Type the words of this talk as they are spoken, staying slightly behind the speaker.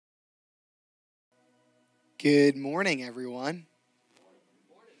Good morning, everyone.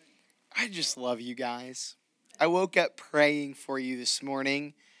 I just love you guys. I woke up praying for you this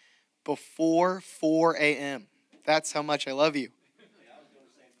morning before 4 a.m. That's how much I love you.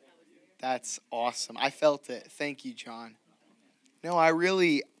 That's awesome. I felt it. Thank you, John. No, I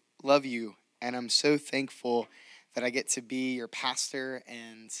really love you, and I'm so thankful that I get to be your pastor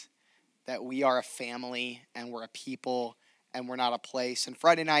and that we are a family and we're a people and we're not a place. And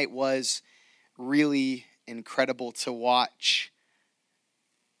Friday night was really incredible to watch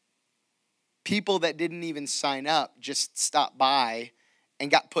people that didn't even sign up just stop by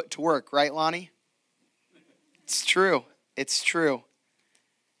and got put to work, right, Lonnie? It's true. It's true.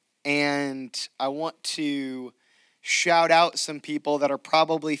 And I want to shout out some people that are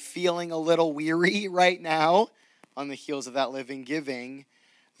probably feeling a little weary right now on the heels of that living giving.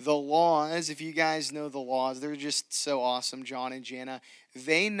 The Laws, if you guys know the Laws, they're just so awesome, John and Jana.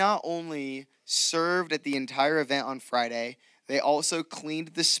 They not only served at the entire event on Friday, they also cleaned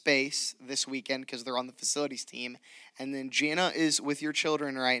the space this weekend because they're on the facilities team. And then Jana is with your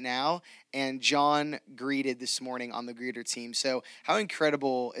children right now, and John greeted this morning on the greeter team. So how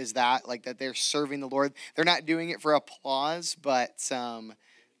incredible is that? Like that they're serving the Lord. They're not doing it for applause, but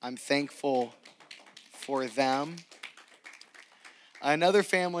I'm thankful for them. Another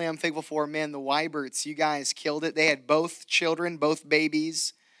family I'm thankful for, man, the Weiberts, you guys killed it. They had both children, both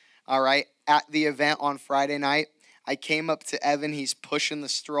babies, all right, at the event on Friday night. I came up to Evan. He's pushing the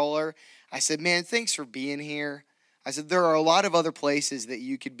stroller. I said, man, thanks for being here. I said, there are a lot of other places that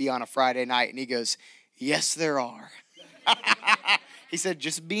you could be on a Friday night. And he goes, yes, there are. He said,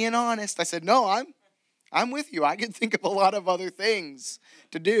 just being honest. I said, no, I'm with you. I can think of a lot of other things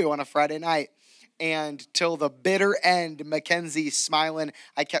to do on a Friday night. And till the bitter end, Mackenzie's smiling.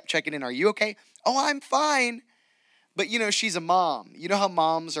 I kept checking in. Are you okay? Oh, I'm fine. But, she's a mom. You know how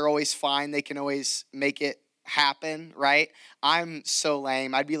moms are always fine? They can always make it happen, right? I'm so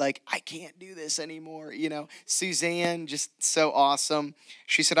lame. I'd be like, I can't do this anymore. Suzanne, just so awesome.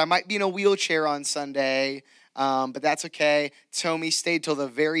 She said, I might be in a wheelchair on Sunday, but that's okay. Tommy stayed till the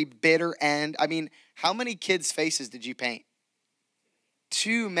very bitter end. I mean, how many kids' faces did you paint?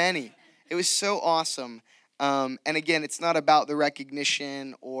 Too many. It was so awesome. And again, it's not about the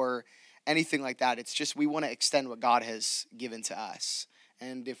recognition or anything like that. It's just we want to extend what God has given to us.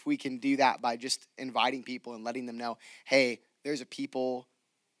 And if we can do that by just inviting people and letting them know, hey, there's a people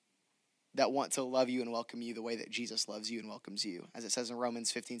that want to love you and welcome you the way that Jesus loves you and welcomes you. As it says in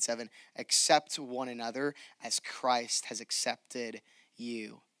Romans 15:7, accept one another as Christ has accepted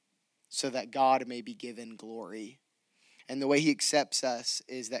you, so that God may be given glory. And the way he accepts us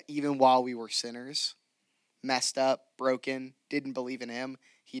is that even while we were sinners, messed up, broken, didn't believe in him,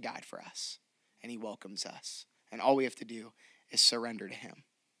 he died for us. And he welcomes us. And all we have to do is surrender to him.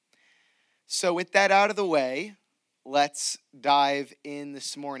 So with that out of the way, let's dive in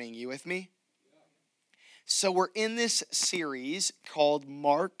this morning. You with me? So we're in this series called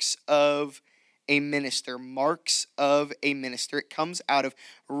Marks of a Minister. Marks of a Minister. It comes out of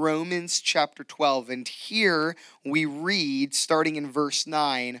Romans chapter 12. And here we read, starting in verse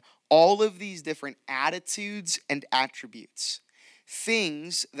 9, all of these different attitudes and attributes.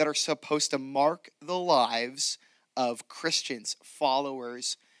 Things that are supposed to mark the lives of Christians,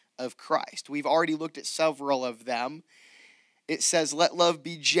 followers of Christ. We've already looked at several of them. It says, let love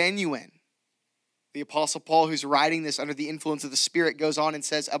be genuine. The Apostle Paul, who's writing this under the influence of the Spirit, goes on and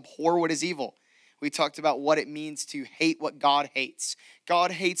says, abhor what is evil. We talked about what it means to hate what God hates.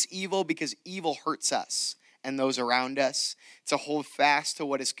 God hates evil because evil hurts us and those around us. To hold fast to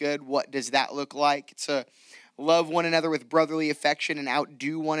what is good, what does that look like? To love one another with brotherly affection and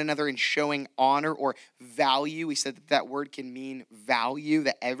outdo one another in showing honor or value. We said that word can mean value,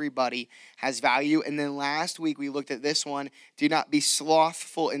 that everybody has value. And then last week we looked at this one. Do not be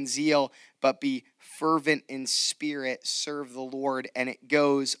slothful in zeal, but be fervent in spirit, serve the Lord. And it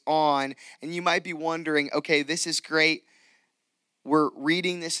goes on. And you might be wondering, okay, this is great. We're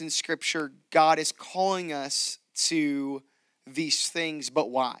reading this in Scripture. God is calling us to these things, but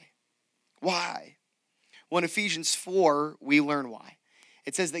why? Why? Well, in Ephesians 4, we learn why.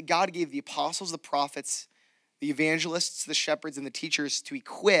 It says that God gave the apostles, the prophets, the evangelists, the shepherds, and the teachers to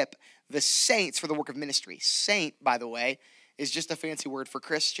equip the saints for the work of ministry. Saint, by the way, is just a fancy word for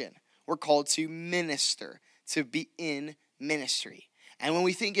Christian. We're called to minister, to be in ministry. And when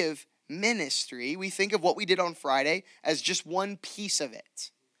we think of ministry, we think of what we did on Friday as just one piece of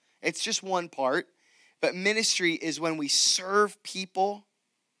it. It's just one part. But ministry is when we serve people.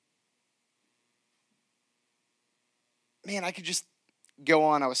 Man, I could just go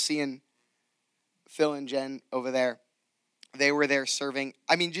on. I was seeing Phil and Jen over there. They were there serving.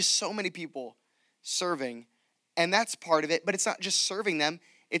 I mean, just so many people serving. And that's part of it, but it's not just serving them.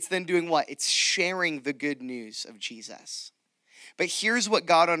 It's then doing what? It's sharing the good news of Jesus. But here's what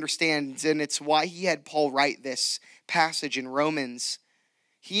God understands, and it's why he had Paul write this passage in Romans.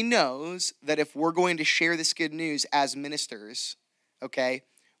 He knows that if we're going to share this good news as ministers, okay,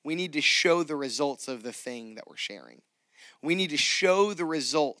 we need to show the results of the thing that we're sharing. We need to show the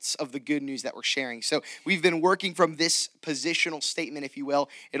results of the good news that we're sharing. So we've been working from this positional statement, if you will.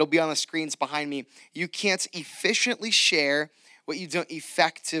 It'll be on the screens behind me. You can't efficiently share what you don't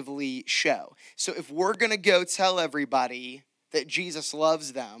effectively show. So if we're going to go tell everybody that Jesus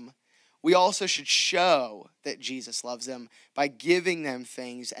loves them, we also should show that Jesus loves them by giving them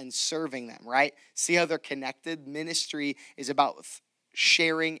things and serving them, right? See how they're connected? Ministry is about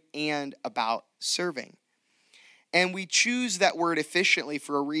sharing and about serving. And we choose that word efficiently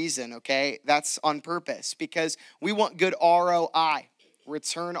for a reason, okay? That's on purpose because we want good ROI,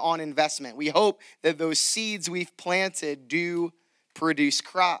 return on investment. We hope that those seeds we've planted do produce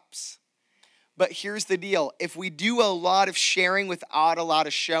crops. But here's the deal. If we do a lot of sharing without a lot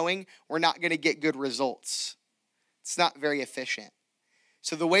of showing, we're not going to get good results. It's not very efficient.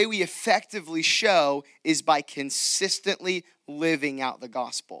 So the way we effectively show is by consistently living out the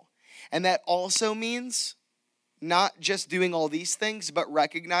gospel. And that also means not just doing all these things, but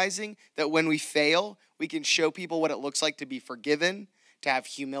recognizing that when we fail, we can show people what it looks like to be forgiven, to have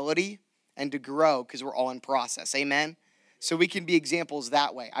humility, and to grow because we're all in process. Amen? So we can be examples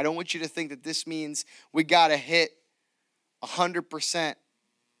that way. I don't want you to think that this means we got to hit 100%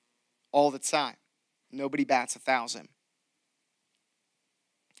 all the time. Nobody bats 1,000.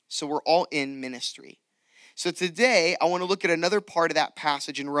 So we're all in ministry. So today, I want to look at another part of that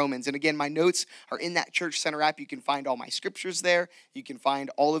passage in Romans. And again, my notes are in that Church Center app. You can find all my scriptures there. You can find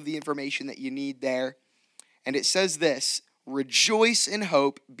all of the information that you need there. And it says this: rejoice in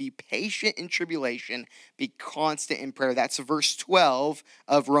hope, be patient in tribulation, be constant in prayer. That's verse 12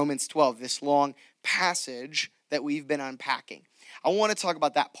 of Romans 12, this long passage that we've been unpacking. I want to talk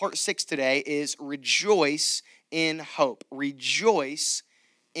about that. Part 6 today is rejoice in hope. Rejoice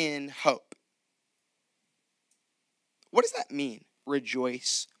in hope. What does that mean,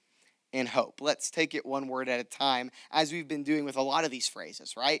 rejoice in hope? Let's take it one word at a time, as we've been doing with a lot of these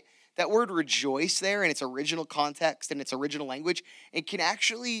phrases, right? That word rejoice there in its original context and its original language, it can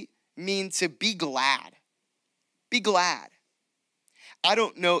actually mean to be glad. Be glad. I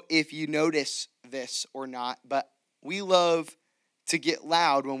don't know if you notice this or not, but we love to get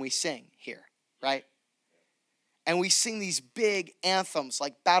loud when we sing here, right? And we sing these big anthems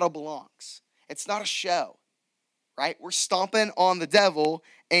like Battle Belongs. It's not a show. Right? We're stomping on the devil.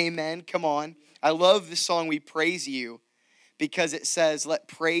 Amen. Come on. I love the song We Praise You because it says, let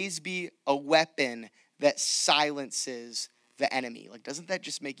praise be a weapon that silences the enemy. Like, doesn't that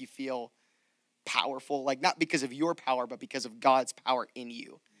just make you feel powerful? Like, not because of your power, but because of God's power in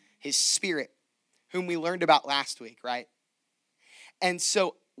you. His Spirit, whom we learned about last week, right? And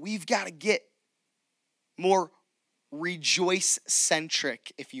so we've got to get more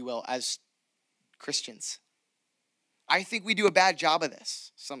rejoice-centric, if you will, as Christians. I think we do a bad job of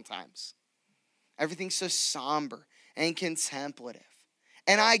this sometimes. Everything's so somber and contemplative.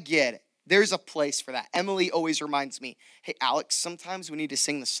 And I get it. There's a place for that. Emily always reminds me, hey, Alex, sometimes we need to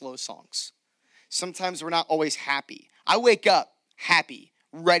sing the slow songs. Sometimes we're not always happy. I wake up happy,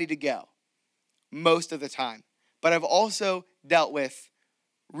 ready to go most of the time. But I've also dealt with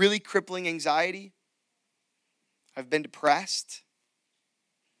really crippling anxiety. I've been depressed.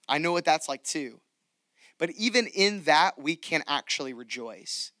 I know what that's like too. But even in that, we can actually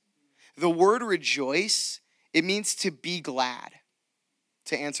rejoice. The word rejoice, it means to be glad.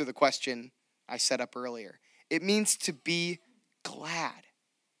 To answer the question I set up earlier. It means to be glad.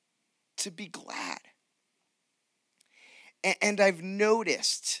 To be glad. And I've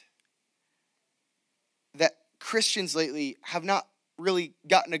noticed that Christians lately have not really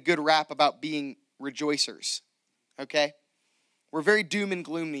gotten a good rap about being rejoicers. Okay? We're very doom and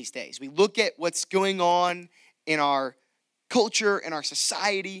gloom these days. We look at what's going on in our culture, in our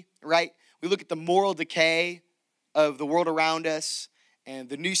society, right? We look at the moral decay of the world around us and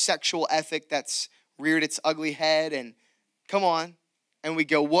the new sexual ethic that's reared its ugly head. And come on. And we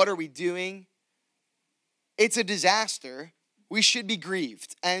go, what are we doing? It's a disaster. We should be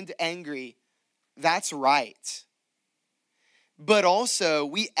grieved and angry. That's right. But also,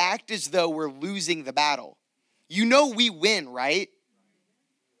 we act as though we're losing the battle. You know we win, right?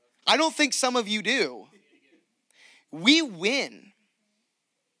 I don't think some of you do. We win.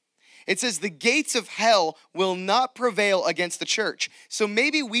 It says the gates of hell will not prevail against the church. So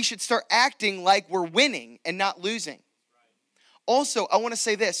maybe we should start acting like we're winning and not losing. Also, I want to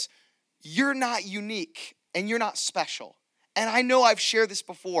say this. You're not unique and you're not special. And I know I've shared this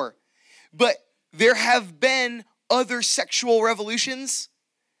before, but there have been other sexual revolutions.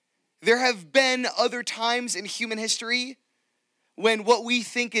 There have been other times in human history when what we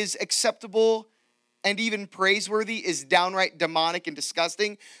think is acceptable and even praiseworthy is downright demonic and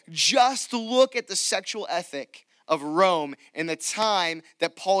disgusting. Just look at the sexual ethic of Rome in the time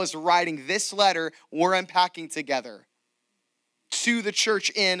that Paul is writing this letter we're unpacking together to the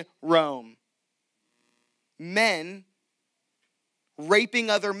church in Rome. Men raping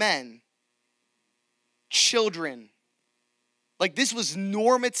other men, children. Like, this was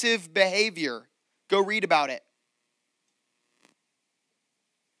normative behavior. Go read about it.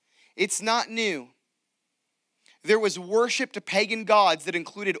 It's not new. There was worship to pagan gods that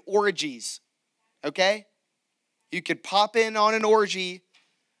included orgies, okay? You could pop in on an orgy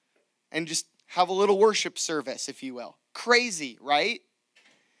and just have a little worship service, if you will. Crazy, right?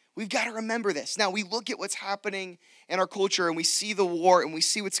 We've got to remember this. Now, we look at what's happening in our culture and we see the war and we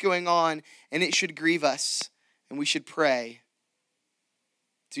see what's going on, and it should grieve us and we should pray.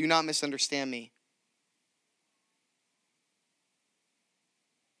 Do not misunderstand me.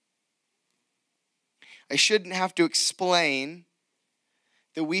 I shouldn't have to explain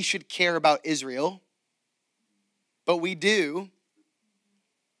that we should care about Israel, but we do.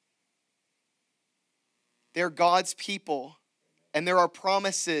 They're God's people, and there are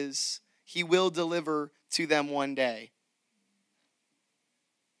promises He will deliver to them one day.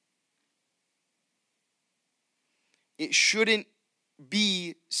 It shouldn't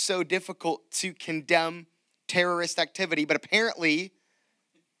be so difficult to condemn terrorist activity, but apparently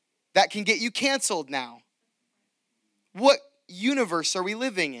that can get you canceled now. What universe are we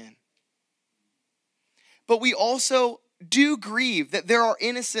living in? But we also do grieve that there are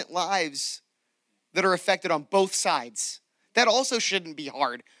innocent lives that are affected on both sides. That also shouldn't be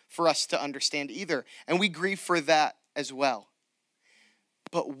hard for us to understand either. And we grieve for that as well.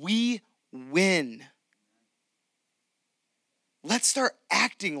 But we win. Let's start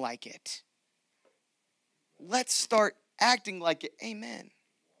acting like it. Let's start acting like it. Amen.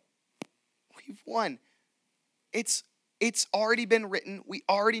 We've won. It's already been written. We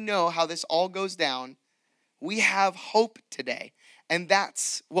already know how this all goes down. We have hope today. And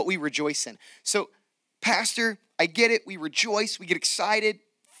that's what we rejoice in. So, Pastor, I get it. We rejoice. We get excited.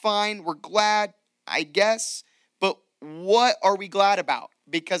 Fine. We're glad, I guess. But what are we glad about?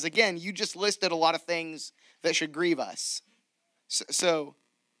 Because, again, you just listed a lot of things that should grieve us. So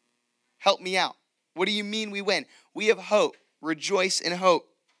help me out. What do you mean we win? We have hope. Rejoice in hope.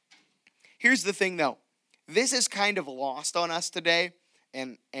 Here's the thing, though. This is kind of lost on us today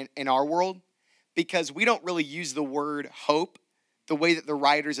and in our world because we don't really use the word hope the way that the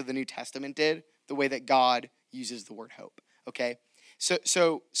writers of the New Testament did, the way that God uses the word hope, okay?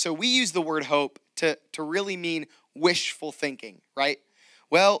 So we use the word hope to really mean wishful thinking, right?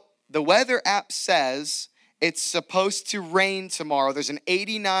 Well, the weather app says it's supposed to rain tomorrow. There's an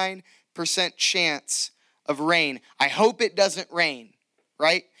 89% chance of rain. I hope it doesn't rain,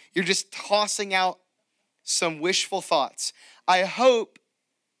 right? You're just tossing out some wishful thoughts. I hope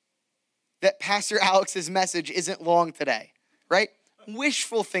that Pastor Alex's message isn't long today, right?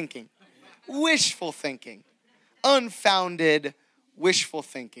 Wishful thinking. Wishful thinking. Unfounded wishful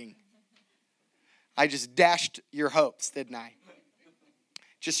thinking. I just dashed your hopes, didn't I?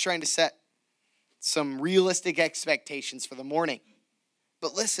 Just trying to set some realistic expectations for the morning.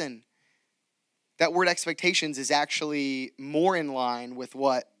 But listen, that word expectations is actually more in line with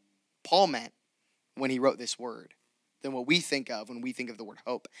what Paul meant when he wrote this word than what we think of when we think of the word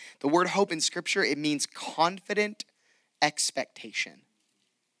hope. The word hope in Scripture, it means confident expectation.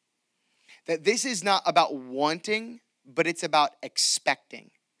 That this is not about wanting, but it's about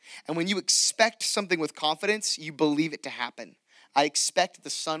expecting. And when you expect something with confidence, you believe it to happen. I expect the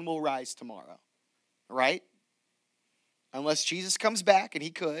sun will rise tomorrow, right? Unless Jesus comes back, and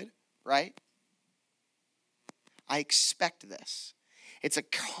he could, right? I expect this. It's a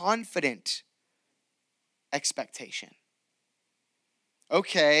confident expectation.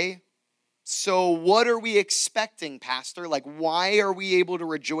 Okay, so what are we expecting, Pastor? Like, why are we able to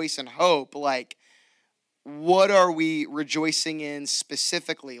rejoice in hope? Like, what are we rejoicing in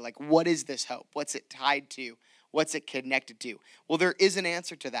specifically? Like, what is this hope? What's it tied to? What's it connected to? Well, there is an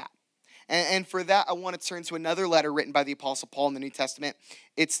answer to that. And for that, I want to turn to another letter written by the Apostle Paul in the New Testament.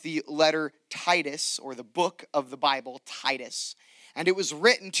 It's the letter Titus, or the book of the Bible, Titus. And it was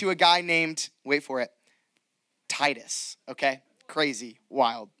written to a guy named, wait for it, Titus, okay? Crazy,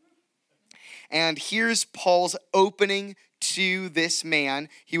 wild. And here's Paul's opening to this man.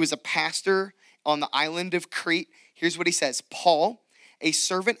 He was a pastor on the island of Crete. Here's what he says. Paul, a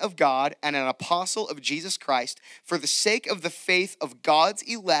servant of God and an apostle of Jesus Christ, for the sake of the faith of God's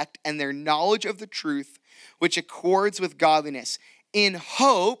elect and their knowledge of the truth, which accords with godliness, in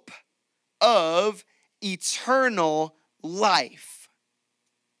hope of eternal life.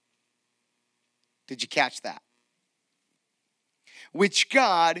 Did you catch that? Which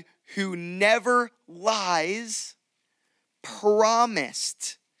God, who never lies,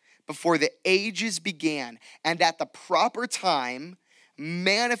 promised before the ages began, and at the proper time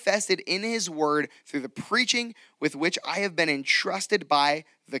manifested in his word through the preaching with which I have been entrusted by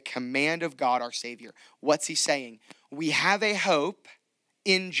the command of God our Savior. What's he saying? We have a hope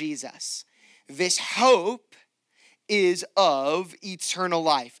in Jesus. This hope is of eternal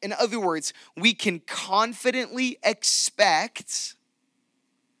life. In other words, we can confidently expect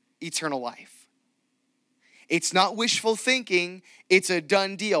eternal life. It's not wishful thinking, it's a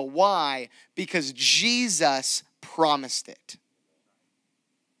done deal. Why? Because Jesus promised it.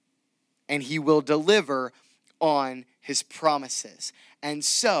 And he will deliver on his promises. And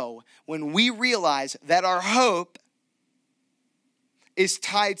so, when we realize that our hope is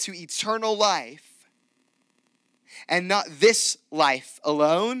tied to eternal life and not this life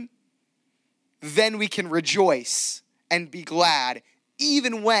alone, then we can rejoice and be glad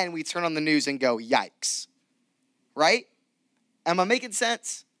even when we turn on the news and go, yikes. Right? Am I making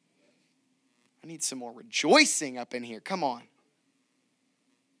sense? I need some more rejoicing up in here. Come on.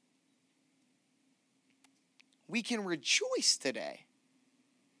 We can rejoice today.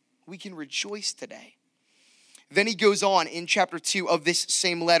 We can rejoice today. Then he goes on in chapter 2 of this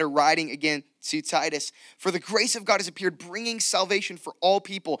same letter, writing again to Titus, for the grace of God has appeared, bringing salvation for all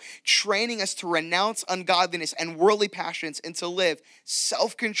people, training us to renounce ungodliness and worldly passions and to live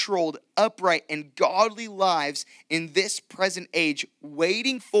self-controlled, upright, and godly lives in this present age,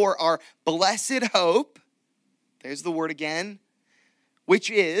 waiting for our blessed hope, there's the word again, which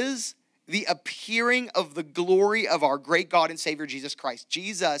is the appearing of the glory of our great God and Savior, Jesus Christ.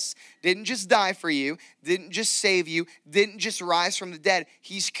 Jesus didn't just die for you, didn't just save you, didn't just rise from the dead.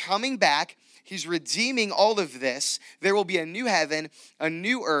 He's coming back. He's redeeming all of this. There will be a new heaven, a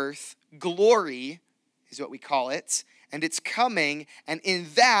new earth. Glory is what we call it. And it's coming. And in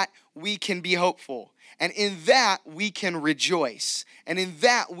that, we can be hopeful. And in that, we can rejoice. And in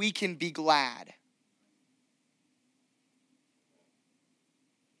that, we can be glad.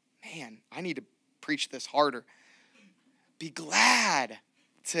 Man, I need to preach this harder. Be glad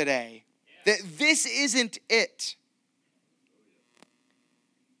today that this isn't it.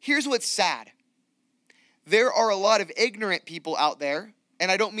 Here's what's sad. There are a lot of ignorant people out there,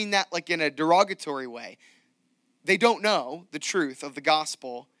 and I don't mean that like in a derogatory way. They don't know the truth of the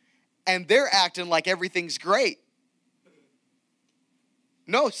gospel, and they're acting like everything's great.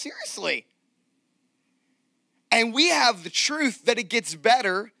 No, seriously. And we have the truth that it gets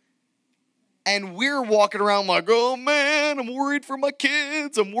better. And we're walking around like, oh man, I'm worried for my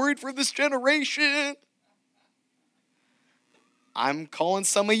kids. I'm worried for this generation. I'm calling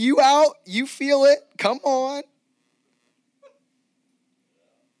some of you out. You feel it. Come on.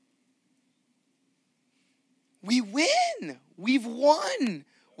 We win. We've won.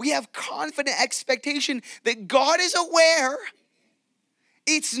 We have confident expectation that God is aware.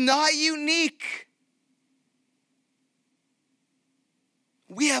 It's not unique.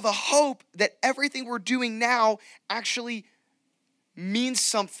 We have a hope that everything we're doing now actually means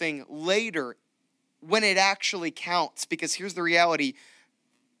something later when it actually counts. Because here's the reality.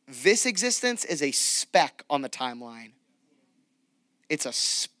 This existence is a speck on the timeline. It's a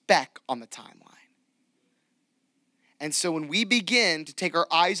speck on the timeline. And so when we begin to take our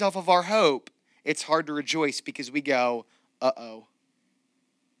eyes off of our hope, it's hard to rejoice because we go, uh-oh.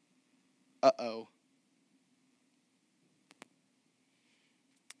 Uh-oh.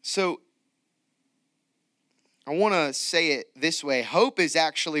 So, I want to say it this way. Hope is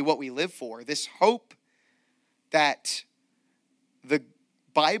actually what we live for. This hope that the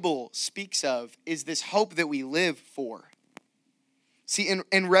Bible speaks of is this hope that we live for. See,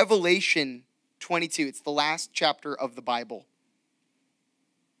 in Revelation 22, it's the last chapter of the Bible.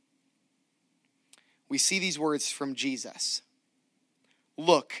 We see these words from Jesus.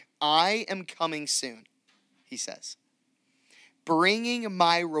 Look, I am coming soon, he says, bringing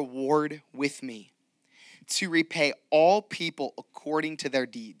my reward with me to repay all people according to their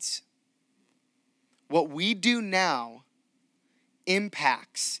deeds. What we do now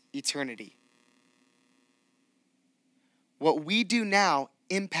impacts eternity. What we do now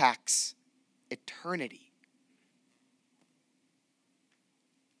impacts eternity.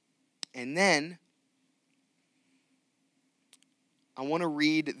 And then I want to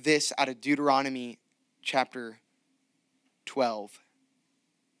read this out of Deuteronomy chapter 12.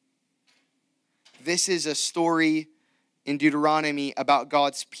 This is a story in Deuteronomy about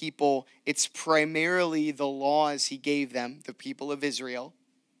God's people. It's primarily the laws he gave them, the people of Israel,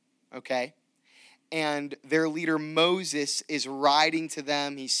 okay? And their leader Moses is writing to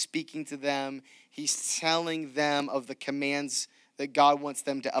them, he's speaking to them, he's telling them of the commands that God wants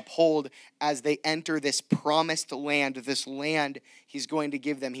them to uphold as they enter this promised land, this land he's going to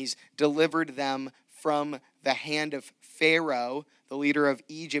give them. He's delivered them from the hand of Pharaoh, the leader of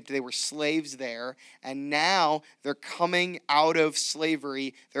Egypt. They were slaves there, and now they're coming out of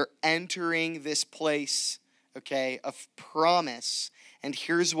slavery. They're entering this place, okay, of promise. And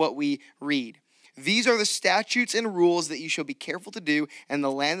here's what we read. These are the statutes and rules that you shall be careful to do in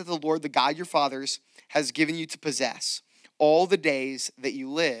the land that the Lord, the God your fathers, has given you to possess all the days that you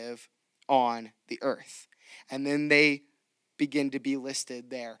live on the earth. And then they begin to be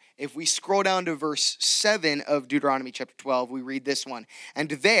listed there. If we scroll down to verse 7 of Deuteronomy chapter 12, we read this one. And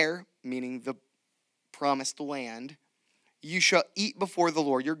there, meaning the promised land, you shall eat before the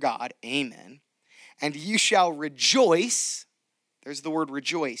Lord your God. Amen. And you shall rejoice. There's the word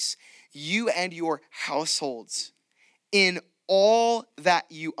rejoice. You and your households in all that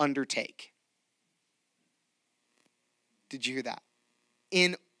you undertake. Did you hear that?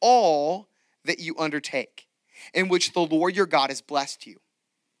 In all that you undertake, in which the Lord your God has blessed you.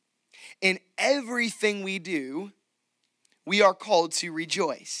 In everything we do, we are called to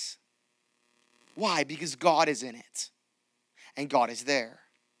rejoice. Why? Because God is in it, and God is there.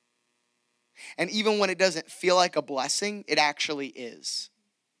 And even when it doesn't feel like a blessing, it actually is,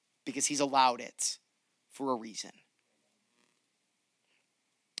 because he's allowed it for a reason.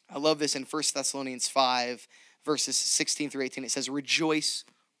 I love this in 1 Thessalonians 5, verses 16 through 18. It says, rejoice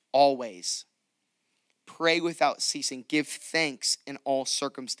always. Pray without ceasing. Give thanks in all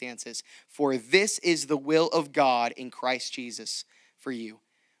circumstances. For this is the will of God in Christ Jesus for you.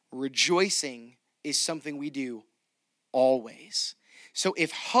 Rejoicing is something we do always. So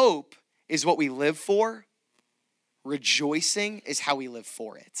if hope is what we live for, rejoicing is how we live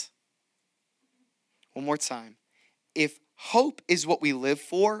for it. One more time. If hope is what we live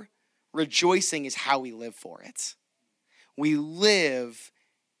for, rejoicing is how we live for it. We live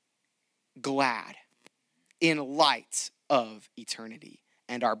glad in light of eternity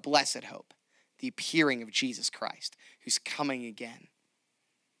and our blessed hope, the appearing of Jesus Christ, who's coming again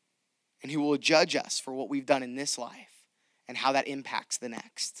and who will judge us for what we've done in this life and how that impacts the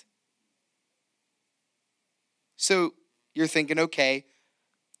next. So you're thinking, okay,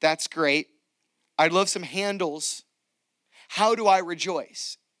 that's great. I'd love some handles. How do I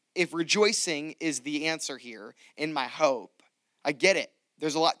rejoice? If rejoicing is the answer here in my hope, I get it.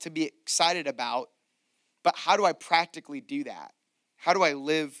 There's a lot to be excited about, but how do I practically do that? How do I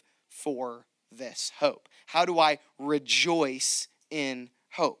live for this hope? How do I rejoice in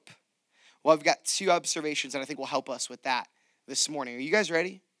hope? Well, I've got two observations that I think will help us with that this morning. Are you guys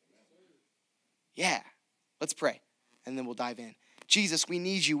ready? Yeah. Let's pray, and then we'll dive in. Jesus, we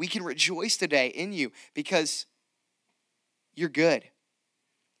need you. We can rejoice today in you because you're good.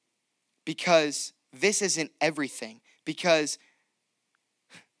 Because this isn't everything. Because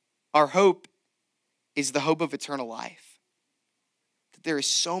our hope is the hope of eternal life. That there is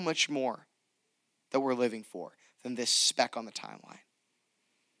so much more that we're living for than this speck on the timeline.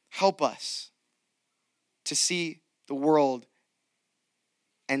 Help us to see the world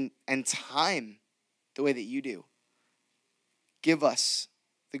and time the way that you do. Give us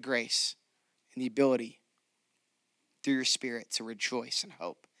the grace and the ability through your Spirit to rejoice and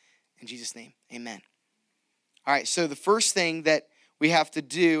hope. In Jesus' name, amen. All right, so the first thing that we have to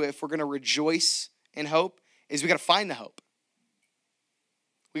do if we're going to rejoice in hope is we got to find the hope.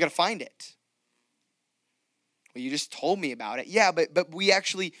 We got to find it. Well, you just told me about it. Yeah, but we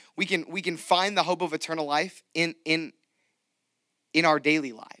can find the hope of eternal life in our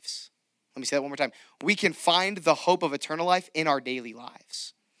daily lives. Let me say that one more time. We can find the hope of eternal life in our daily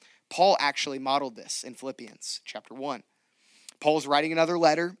lives. Paul actually modeled this in Philippians chapter 1. Paul's writing another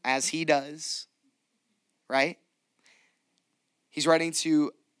letter, as he does, right? He's writing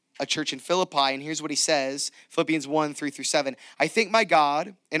to a church in Philippi, and here's what he says, Philippians 1, 3 through 7. I thank my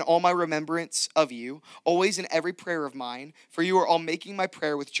God in all my remembrance of you, always in every prayer of mine, for you are all making my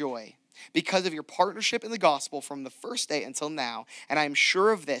prayer with joy, because of your partnership in the gospel from the first day until now. And I am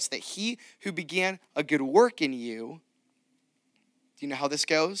sure of this, that he who began a good work in you, do you know how this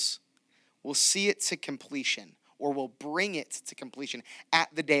goes? Will see it to completion, or will bring it to completion at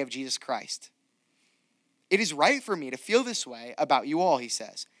the day of Jesus Christ. It is right for me to feel this way about you all, he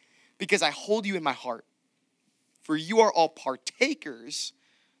says, because I hold you in my heart. For you are all partakers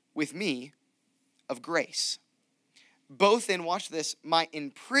with me of grace. Both in, watch this, my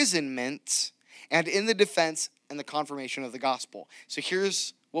imprisonment and in the defense and the confirmation of the gospel. So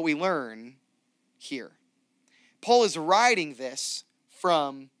here's what we learn here. Paul is writing this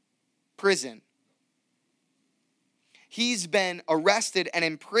from prison. He's been arrested and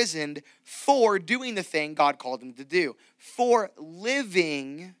imprisoned for doing the thing God called him to do, for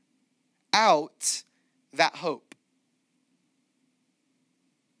living out that hope.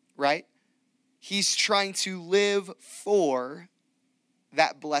 Right? He's trying to live for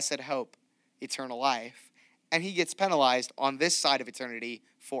that blessed hope, eternal life, and he gets penalized on this side of eternity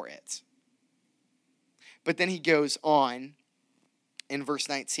for it. But then he goes on in verse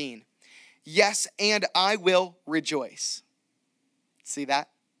 19. Yes, and I will rejoice. See that?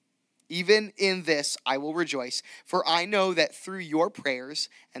 Even in this I will rejoice, for I know that through your prayers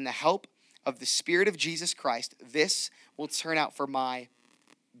and the help of the Spirit of Jesus Christ, this will turn out for my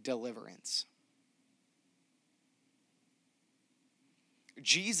deliverance.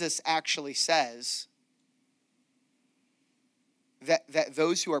 Jesus actually says that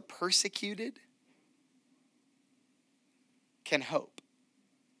those who are persecuted can hope.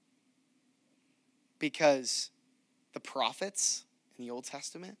 Because the prophets in the Old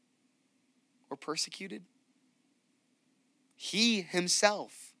Testament were persecuted. He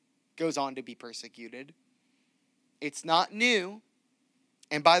himself goes on to be persecuted. It's not new.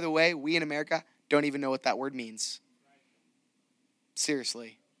 And by the way, we in America don't even know what that word means.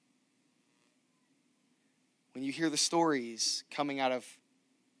 Seriously. When you hear the stories coming out of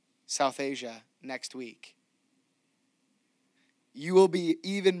South Asia next week, you will be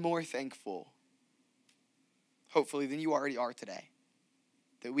even more thankful, hopefully, than you already are today,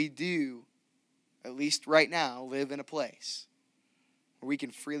 that we do, at least right now, live in a place where we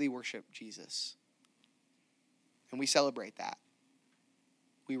can freely worship Jesus. And we celebrate that.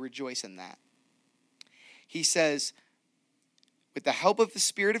 We rejoice in that. He says, with the help of the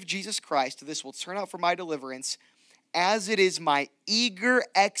Spirit of Jesus Christ, this will turn out for my deliverance, as it is my eager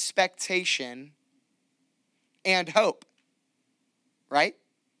expectation and hope. Right?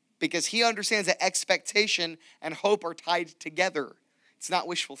 Because he understands that expectation and hope are tied together. It's not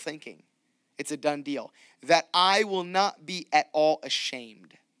wishful thinking. It's a done deal. That I will not be at all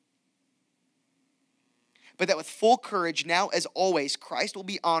ashamed. But that with full courage, now as always, Christ will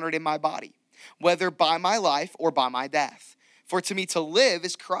be honored in my body, whether by my life or by my death. For to me to live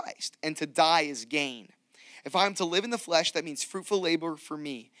is Christ, and to die is gain. If I am to live in the flesh, that means fruitful labor for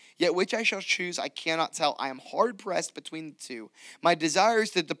me. Yet which I shall choose, I cannot tell. I am hard pressed between the two. My desire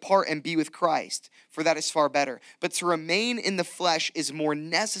is to depart and be with Christ, for that is far better. But to remain in the flesh is more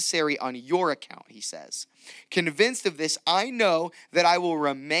necessary on your account, he says. Convinced of this, I know that I will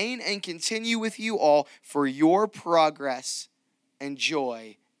remain and continue with you all for your progress and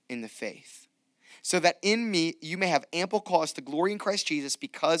joy in the faith, so that in me you may have ample cause to glory in Christ Jesus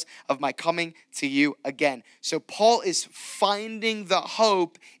because of my coming to you again. So Paul is finding the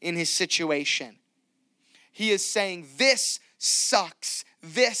hope in his situation. He is saying, this sucks.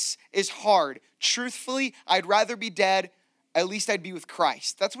 This is hard. Truthfully, I'd rather be dead. At least I'd be with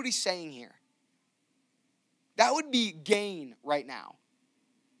Christ. That's what he's saying here. That would be gain right now.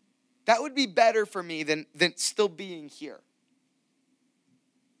 That would be better for me than still being here.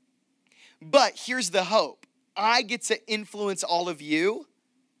 But here's the hope. I get to influence all of you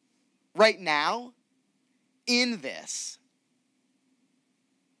right now in this.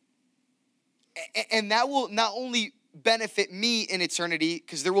 And that will not only benefit me in eternity,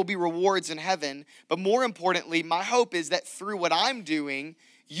 because there will be rewards in heaven, but more importantly, my hope is that through what I'm doing,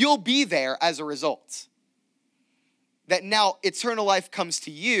 you'll be there as a result. That now eternal life comes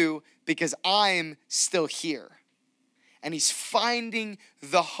to you because I'm still here. And he's finding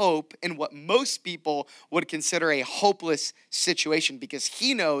the hope in what most people would consider a hopeless situation, because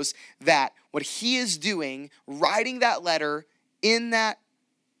he knows that what he is doing, writing that letter in that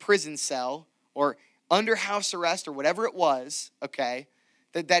prison cell or under house arrest or whatever it was, okay,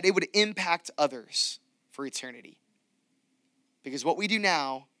 that it would impact others for eternity. Because what we do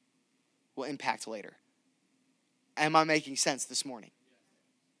now will impact later. Am I making sense this morning?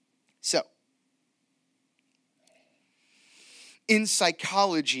 So, in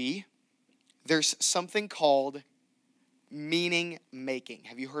psychology, there's something called meaning making.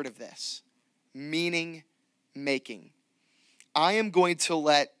 Have you heard of this? Meaning making. I am going to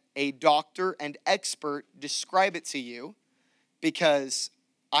let a doctor and expert describe it to you because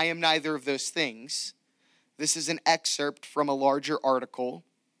I am neither of those things. This is an excerpt from a larger article,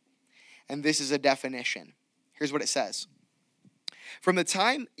 and this is a definition. Here's what it says. From the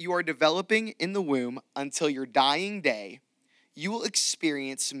time you are developing in the womb until your dying day, you will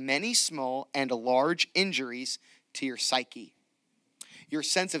experience many small and large injuries to your psyche. Your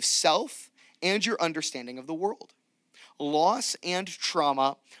sense of self and your understanding of the world. Loss and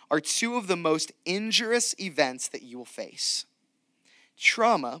trauma are two of the most injurious events that you will face.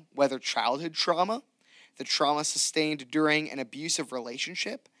 Trauma, whether childhood trauma, the trauma sustained during an abusive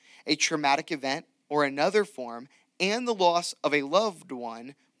relationship, a traumatic event, or another form, and the loss of a loved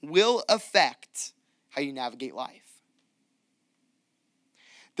one will affect how you navigate life.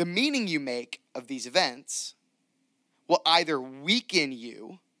 The meaning you make of these events will either weaken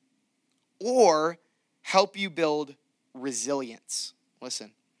you or help you build resilience.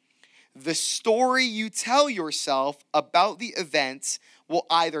 Listen, the story you tell yourself about the events will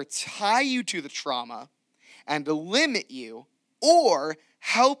either tie you to the trauma and limit you or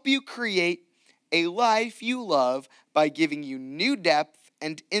help you create a life you love by giving you new depth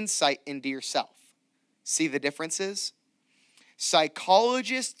and insight into yourself. See the differences?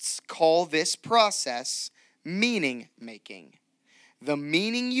 Psychologists call this process meaning making. The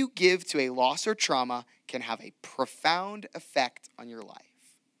meaning you give to a loss or trauma can have a profound effect on your life.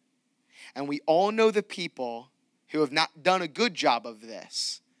 And we all know the people who have not done a good job of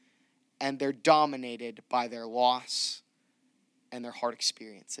this, and they're dominated by their loss and their hard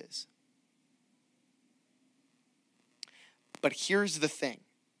experiences. But here's the thing.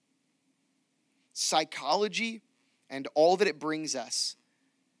 Psychology and all that it brings us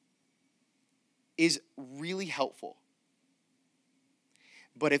is really helpful.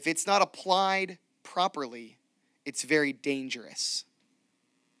 But if it's not applied properly, it's very dangerous.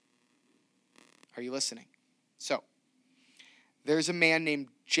 Are you listening? So, there's a man named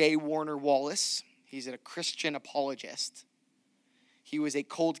J. Warner Wallace. He's a Christian apologist. He was a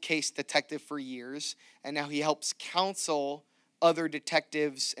cold case detective for years, and now he helps counsel other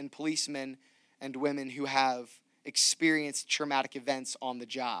detectives and policemen and women who have experienced traumatic events on the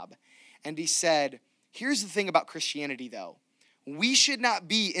job. And he said, here's the thing about Christianity, though. We should not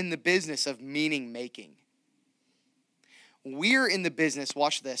be in the business of meaning making. We're in the business,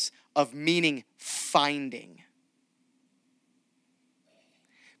 watch this, of meaning finding.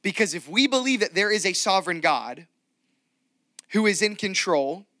 Because if we believe that there is a sovereign God who is in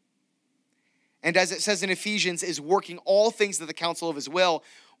control, and as it says in Ephesians, is working all things to the counsel of his will,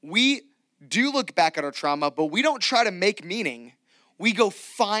 we do look back at our trauma, but we don't try to make meaning. We go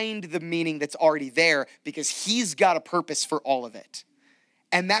find the meaning that's already there because he's got a purpose for all of it.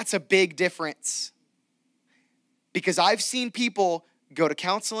 And that's a big difference. Because I've seen people go to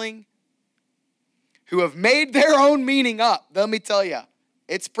counseling who have made their own meaning up. Let me tell you,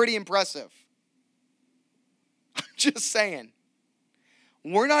 it's pretty impressive. I'm just saying.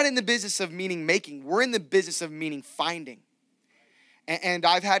 We're not in the business of meaning making. We're in the business of meaning finding. And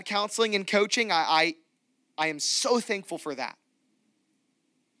I've had counseling and coaching. I am so thankful for that.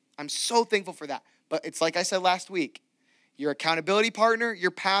 I'm so thankful for that. But it's like I said last week. Your accountability partner,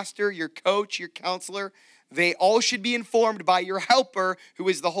 your pastor, your coach, your counselor, they all should be informed by your helper, who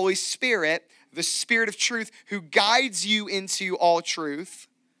is the Holy Spirit, the Spirit of truth, who guides you into all truth.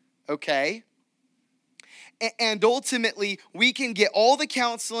 Okay? And ultimately, we can get all the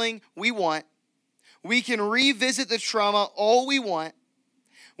counseling we want. We can revisit the trauma all we want.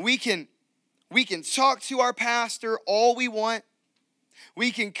 We can talk to our pastor all we want.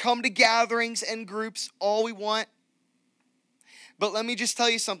 We can come to gatherings and groups all we want. But let me just tell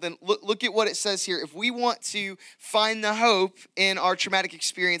you something. Look at what it says here. If we want to find the hope in our traumatic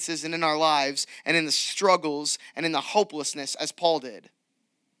experiences and in our lives and in the struggles and in the hopelessness as Paul did,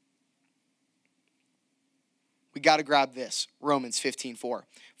 we got to grab this, Romans 15:4.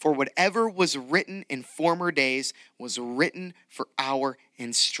 For whatever was written in former days was written for our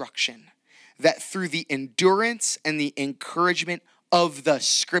instruction, that through the endurance and the encouragement of the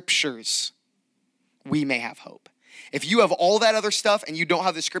scriptures, we may have hope. If you have all that other stuff and you don't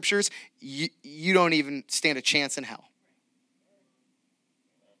have the scriptures, you don't even stand a chance in hell.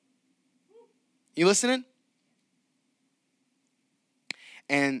 You listening?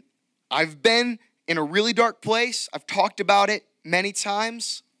 And I've been in a really dark place. I've talked about it many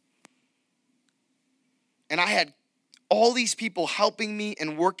times. And I had all these people helping me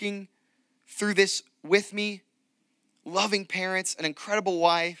and working through this with me. Loving parents, an incredible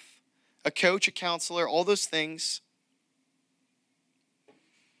wife, a coach, a counselor, all those things.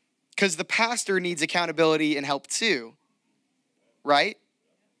 Because the pastor needs accountability and help too, right?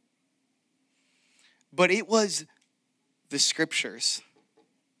 But it was the scriptures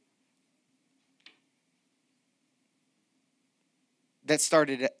that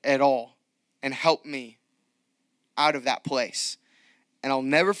started it all and helped me out of that place. And I'll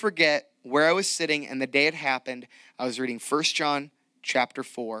never forget where I was sitting and the day it happened. I was reading 1 John chapter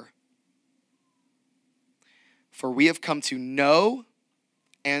 4. For we have come to know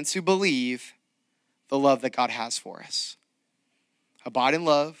and to believe the love that God has for us. Abide in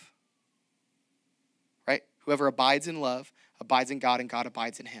love, right? Whoever abides in love abides in God, and God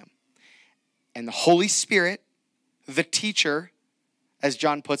abides in him. And the Holy Spirit, the teacher, as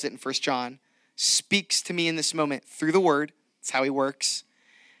John puts it in 1 John, speaks to me in this moment through the word. That's how he works.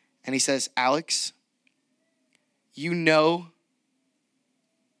 And he says, Alex, you know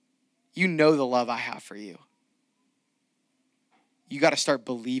the love I have for you. You got to start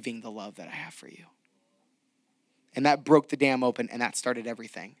believing the love that I have for you. And that broke the dam open, and that started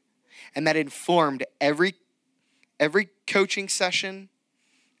everything. And that informed every coaching session,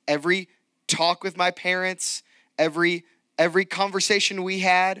 every talk with my parents, every conversation we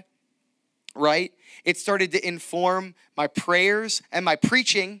had, right? It started to inform my prayers and my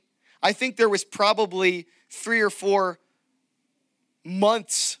preaching. I think there was probably 3 or 4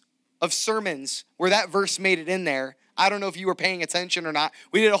 months of sermons where that verse made it in there. I don't know if you were paying attention or not.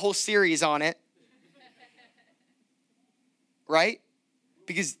 We did a whole series on it. Right?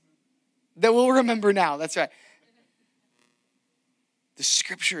 Because that we'll remember now. That's right. The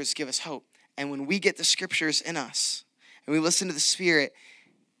scriptures give us hope. And when we get the scriptures in us and we listen to the Spirit,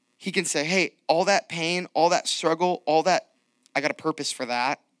 he can say, hey, all that pain, all that struggle, all that, I got a purpose for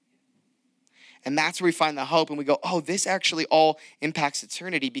that. And that's where we find the hope. And we go, oh, this actually all impacts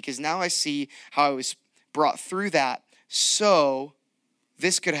eternity, because now I see how I was brought through that. So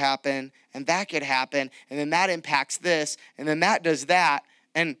this could happen, and that could happen, and then that impacts this, and then that does that,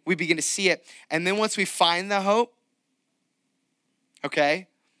 and we begin to see it. And then once we find the hope, okay,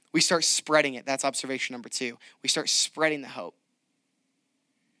 we start spreading it. That's observation number 2. We start spreading the hope.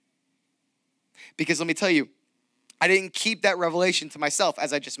 Because let me tell you, I didn't keep that revelation to myself,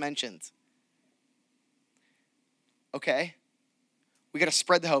 as I just mentioned. Okay? We got to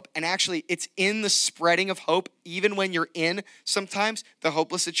spread the hope. And actually, it's in the spreading of hope, even when you're in sometimes the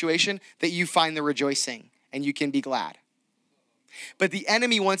hopeless situation, that you find the rejoicing and you can be glad. But the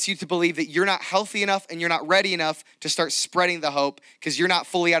enemy wants you to believe that you're not healthy enough and you're not ready enough to start spreading the hope because you're not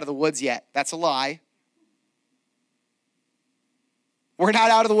fully out of the woods yet. That's a lie. We're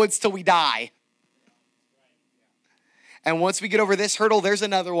not out of the woods till we die. And once we get over this hurdle, there's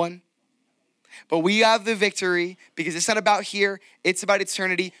another one. But we have the victory because it's not about here. It's about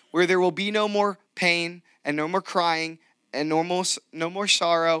eternity, where there will be no more pain and no more crying and no more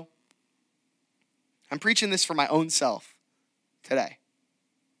sorrow. I'm preaching this for my own self today.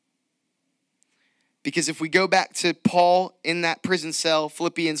 Because if we go back to Paul in that prison cell,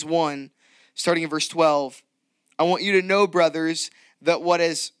 Philippians 1, starting in verse 12, I want you to know, brothers, that what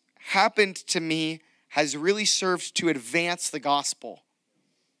has happened to me has really served to advance the gospel,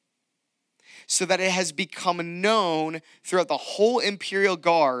 so that it has become known throughout the whole imperial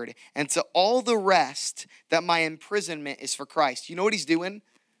guard and to all the rest that my imprisonment is for Christ. You know what he's doing?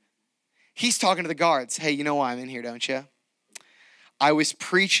 He's talking to the guards. Hey, you know why I'm in here, don't you? I was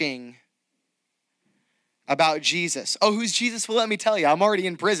preaching about Jesus. Oh, who's Jesus? Well, let me tell you, I'm already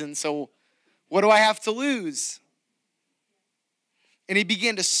in prison, so what do I have to lose? And he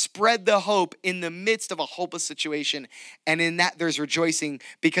began to spread the hope in the midst of a hopeless situation. And in that there's rejoicing,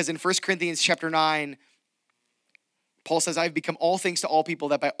 because in 1 Corinthians chapter 9, Paul says, I've become all things to all people,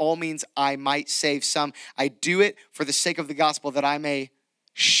 that by all means I might save some. I do it for the sake of the gospel, that I may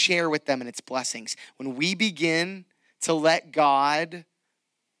share with them in its blessings. When we begin to let God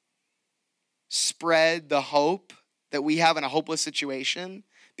spread the hope that we have in a hopeless situation,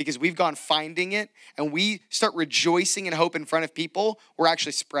 because we've gone finding it, and we start rejoicing in hope in front of people, we're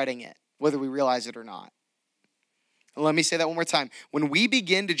actually spreading it, whether we realize it or not. And let me say that one more time. When we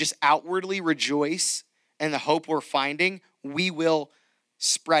begin to just outwardly rejoice in the hope we're finding, we will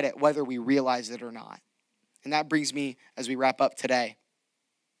spread it, whether we realize it or not. And that brings me, as we wrap up today,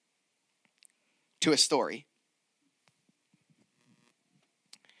 to a story.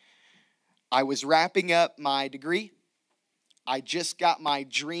 I was wrapping up my degree. I just got my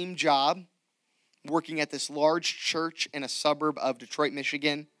dream job working at this large church in a suburb of Detroit,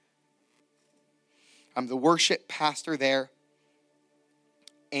 Michigan. I'm the worship pastor there,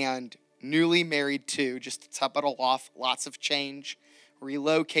 and newly married too, just to top it all off. Lots of change,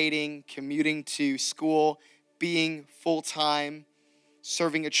 relocating, commuting to school, being full-time,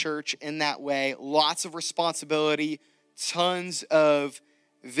 serving a church in that way. Lots of responsibility, tons of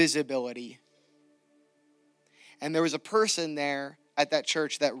visibility. And there was a person there at that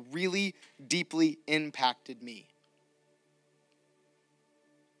church that really deeply impacted me.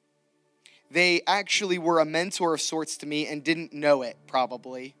 They actually were a mentor of sorts to me and didn't know it,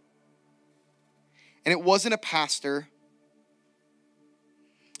 probably. And it wasn't a pastor.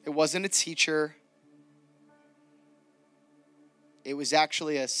 It wasn't a teacher. it was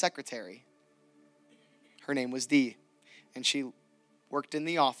actually a secretary. Her name was Dee. And she worked in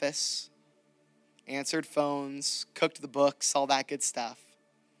the office, answered phones, cooked the books, all that good stuff.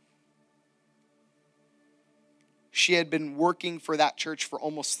 She had been working for that church for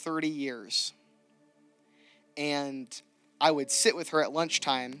almost 30 years. And I would sit with her at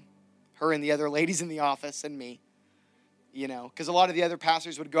lunchtime, her and the other ladies in the office and me, because a lot of the other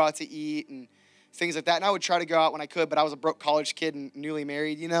pastors would go out to eat and things like that. And I would try to go out when I could, but I was a broke college kid and newly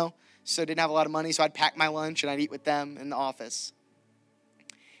married, so didn't have a lot of money. So I'd pack my lunch and I'd eat with them in the office.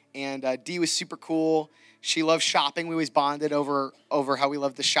 And Dee was super cool. She loved shopping. We always bonded over how we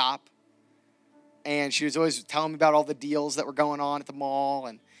loved to shop. And she was always telling me about all the deals that were going on at the mall.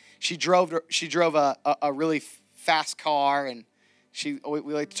 And she drove a really fast car, and we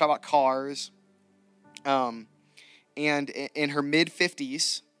like to talk about cars. And in her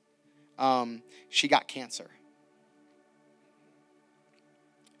mid-50s, she got cancer.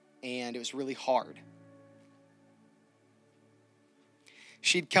 And it was really hard.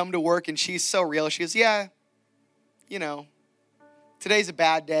 She'd come to work, and she's so real. She goes, yeah, today's a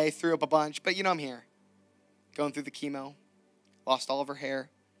bad day, threw up a bunch, but I'm here. Going through the chemo, lost all of her hair.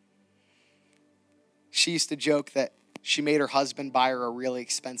 She used to joke that she made her husband buy her a really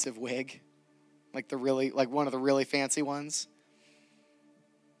expensive wig, like one of the really fancy ones.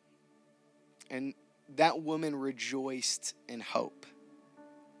 And that woman rejoiced in hope.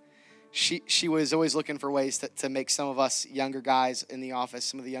 She was always looking for ways to make some of us younger guys in the office,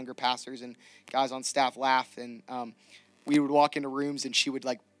 some of the younger pastors and guys on staff laugh. And we would walk into rooms, and she would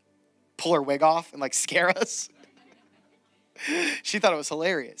pull her wig off and scare us. She thought it was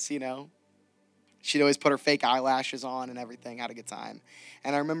hilarious, She'd always put her fake eyelashes on and everything, had a good time.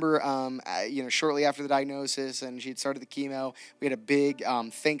 And I remember, shortly after the diagnosis and she'd started the chemo, we had a big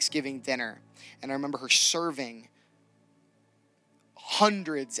Thanksgiving dinner. And I remember her serving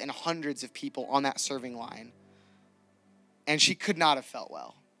hundreds and hundreds of people on that serving line. And she could not have felt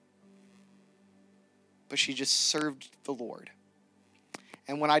well. But she just served the Lord.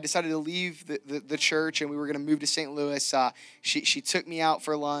 And when I decided to leave the church and we were going to move to St. Louis, she took me out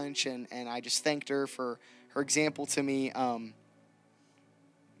for lunch, and I just thanked her for her example to me.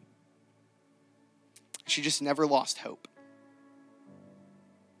 She just never lost hope.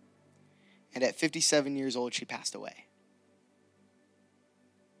 And at 57 years old, she passed away.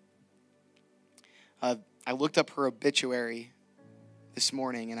 I looked up her obituary this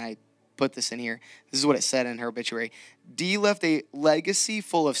morning, and I put this in here. This is what it said in her obituary. Dee left a legacy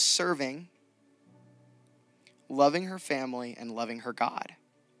full of serving, loving her family, and loving her God.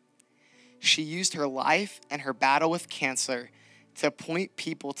 She used her life and her battle with cancer to point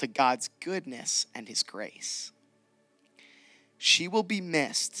people to God's goodness and his grace. She will be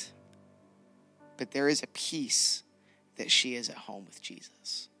missed, but there is a peace that she is at home with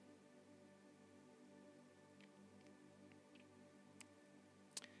Jesus.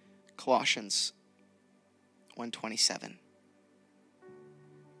 Colossians 1:27.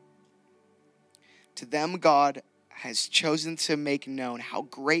 To them God has chosen to make known how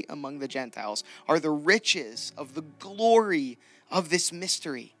great among the Gentiles are the riches of the glory of this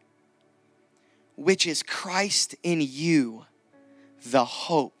mystery, which is Christ in you, the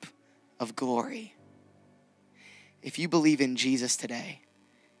hope of glory. If you believe in Jesus today,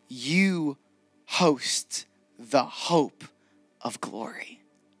 you host the hope of glory.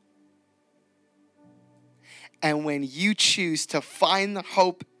 And when you choose to find the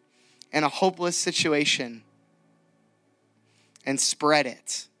hope in a hopeless situation and spread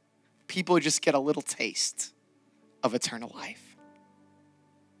it, people just get a little taste of eternal life.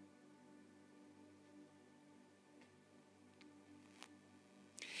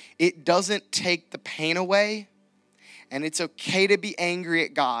 It doesn't take the pain away, and it's okay to be angry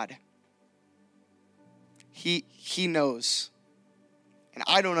at God. He knows. And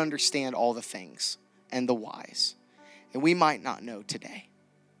I don't understand all the things and the whys. And we might not know today.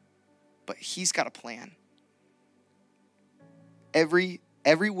 But he's got a plan. Every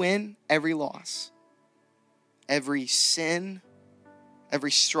win, every loss, every sin,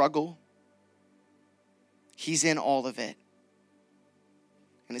 every struggle, he's in all of it.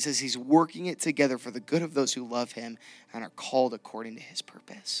 And it says he's working it together for the good of those who love him and are called according to his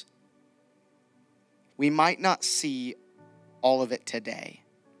purpose. We might not see all of it today,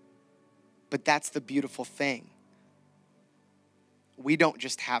 but that's the beautiful thing. We don't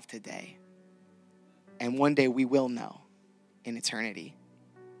just have today. And one day we will know in eternity.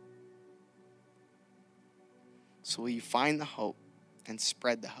 So will you find the hope and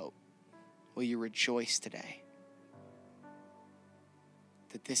spread the hope? Will you rejoice today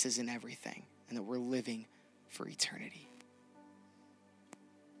that this isn't everything and that we're living for eternity?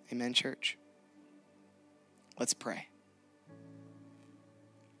 Amen, church? Let's pray.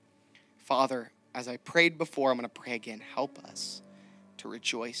 Father, as I prayed before, I'm going to pray again. Help us to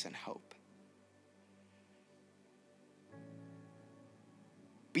rejoice in hope.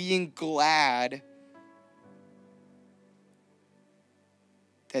 Being glad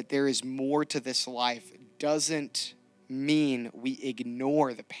that there is more to this life doesn't mean we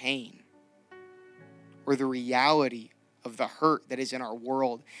ignore the pain or the reality of the hurt that is in our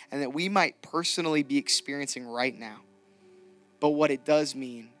world and that we might personally be experiencing right now. But what it does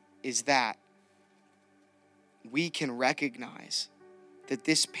mean is that we can recognize that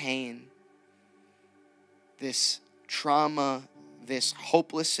this pain, this trauma, this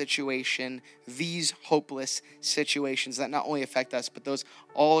hopeless situation, these hopeless situations that not only affect us, but those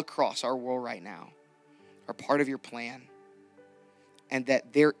all across our world right now are part of your plan. And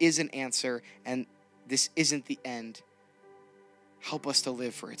that there is an answer and this isn't the end. Help us to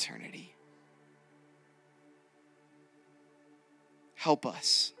live for eternity. Help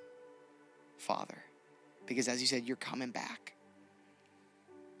us, Father, because as you said, you're coming back.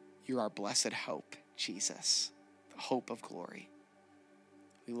 You're our blessed hope, Jesus, the hope of glory.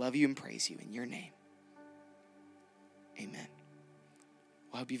 We love you and praise you in your name. Amen.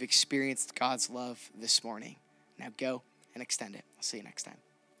 Well, I hope you've experienced God's love this morning. Now go and extend it. I'll see you next time.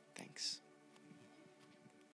 Thanks.